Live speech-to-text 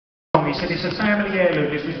He said, it's a family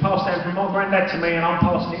heirloom. This was passed down from my granddad to me and I'm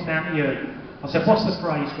passing it down to you. I said, what's the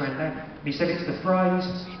phrase, Granddad? And he said, it's the phrase,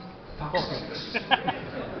 Fucksticks.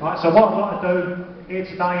 Right, so what I'd like to do here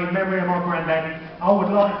today, in memory of my granddad, I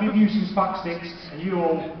would like to give you some Fucksticks and you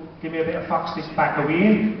all give me a bit of Fucksticks back. Are we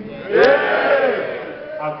in?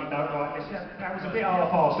 Yeah! Okay, no, right, that was a bit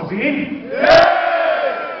half-assed. Are we in?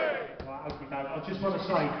 Yeah! Right, okay, no, I just want to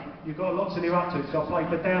say, you've got a lot to live up to, so I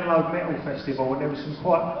played the Download Metal Festival and there was some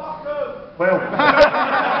quite... Well...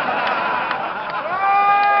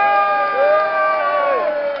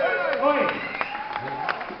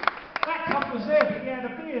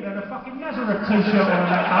 and a fucking Nazareth t-shirt on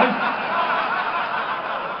that day.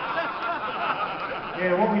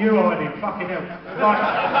 Yeah, what were you hiding? Fucking hell. Right.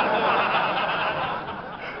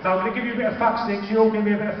 So I'm going to give you a bit of Fucksticks, you all give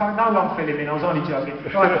me a bit of fuck. No, I'm filling in, I was only joking.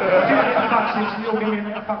 Right, I'll give you a bit of Fucksticks, you all give me a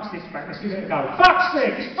bit of Fucksticks back. Let's give it a go.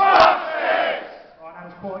 Fucksticks! Fucksticks! Right, that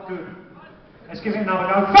was quite good. Let's give it another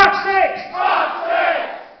go. Fucksticks!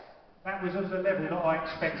 Fucksticks! That was of the level that I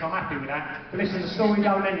expect. I'm happy with that. But listen, the story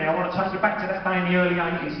don't end there. I want to take you back to that day in the early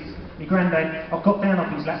 80s. My granddad, I got down off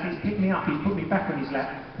his lap, he's picked me up, he's put me back on his lap,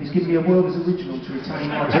 and he's given me a World's Original to retain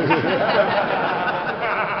my teeth.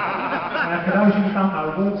 For those of you who don't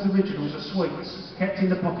know, World's Originals are sweets kept in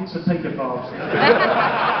the pockets of paedophiles.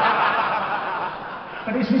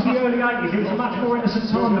 But this was the early 80s, it was a much more innocent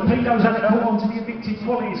time. The pedos hadn't caught on to the addictive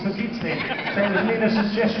qualities for kids then. So it was an innocent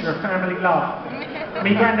gesture of family love. My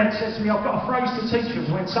granddad says to me, I've got a phrase to teach you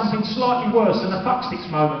when something slightly worse than a Fucksticks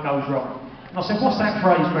moment goes wrong. And I said, what's that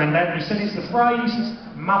phrase, Granddad? And he said, it's the phrase,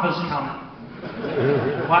 mother's cunt.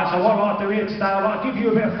 Right, so what I'd like to do here today, I'd like to give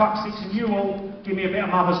you a bit of Fucksticks and you all give me a bit of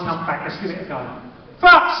mother's cunt back. Let's give it a go.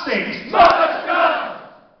 Fucksticks! Mother's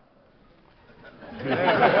cunt!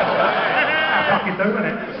 That fucking do,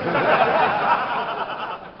 isn't it?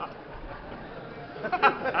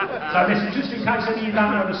 So listen, just in case any of you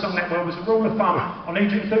don't know the song that well, as a rule of thumb, I need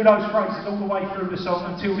you to do those phrases all the way through the song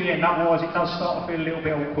until the end, otherwise it does start to feel a little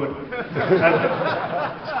bit awkward.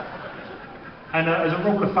 And as a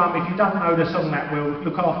rule of thumb, if you don't know the song that well,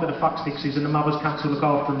 look after the Fuckstickses and the mothers cunts will look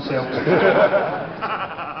after themselves.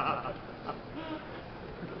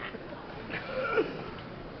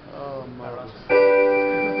 Oh, marvellous. I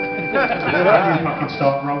didn't fucking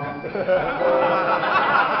start wrong.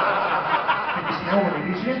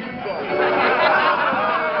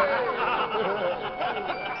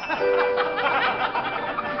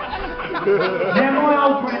 Now my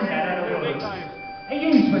old granddad had a word. He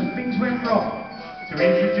used when things went wrong. To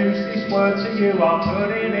introduce this word to you, I'll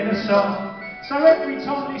put it in a song. So every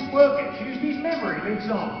time this word gets used, his memory lives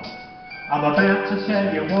on. I'm about to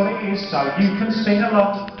tell you what it is so you can sing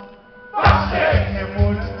along. Fucksticks! It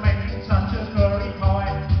wouldn't make it such a furry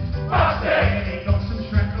pie. Fucksticks! He got some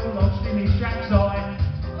shrapnel lodged in his jack's eye.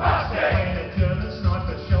 Fucksticks! When a German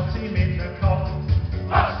sniper shot him in the cock.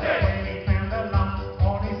 Fucksticks! When he found a lump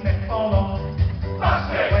on his left bollock.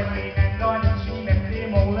 Fucksticks! When the ambulance she left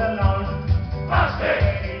him all alone. Fucksticks!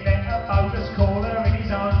 When he let a bogus caller in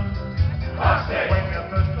his own. Fucksticks! When the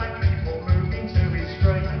first black people moved into his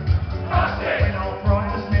street. Fucksticks! When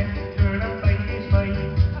arthritis meant he couldn't beat his meat.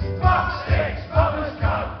 Fucksticks! Mother's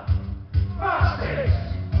cunt! Fucksticks!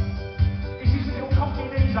 This is little cocky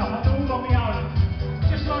knees up, I do all on my own.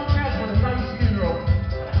 Just like Chaz with a day's funeral.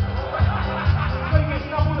 But he gets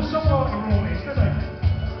double the songwriting royalties, doesn't he?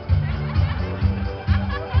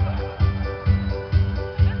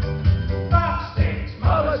 Fucksticks!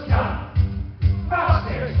 Mother's cunt!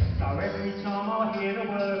 Fucksticks! So every time I hear the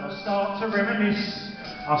word, I start to reminisce.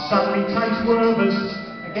 I suddenly taste Werther's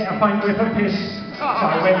and get a faint whiff of piss. So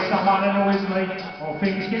when someone annoys me, or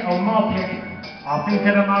things get on my pit, I think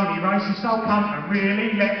of the moany racist old cunt and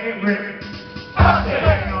really let it rip.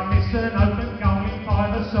 Fucksticks!